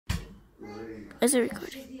Is it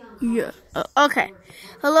recording? Yeah. Okay.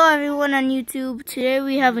 Hello everyone on YouTube. Today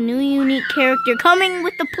we have a new unique character coming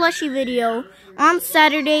with the plushie video on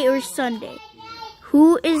Saturday or Sunday.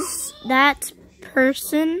 Who is that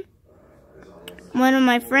person? One of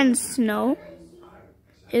my friends know.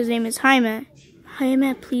 His name is Jaime.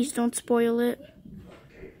 Jaime, please don't spoil it.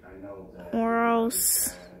 Or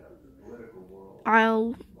else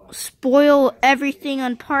I'll spoil everything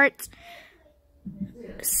on part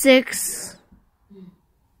 6.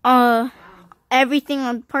 Everything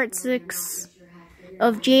on part 6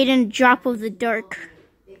 of Jaden Drop of the Dark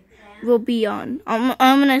will be on. I'm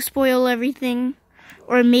gonna spoil everything,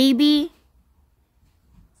 or maybe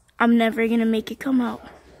I'm never gonna make it come out.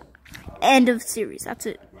 End of series. That's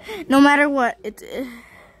it. No matter what, it's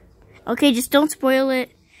okay. Just don't spoil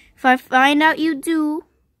it. If I find out you do,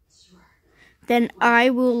 then I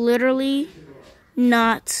will literally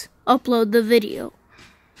not upload the video.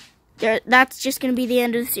 That's just going to be the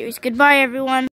end of the series. Goodbye, everyone.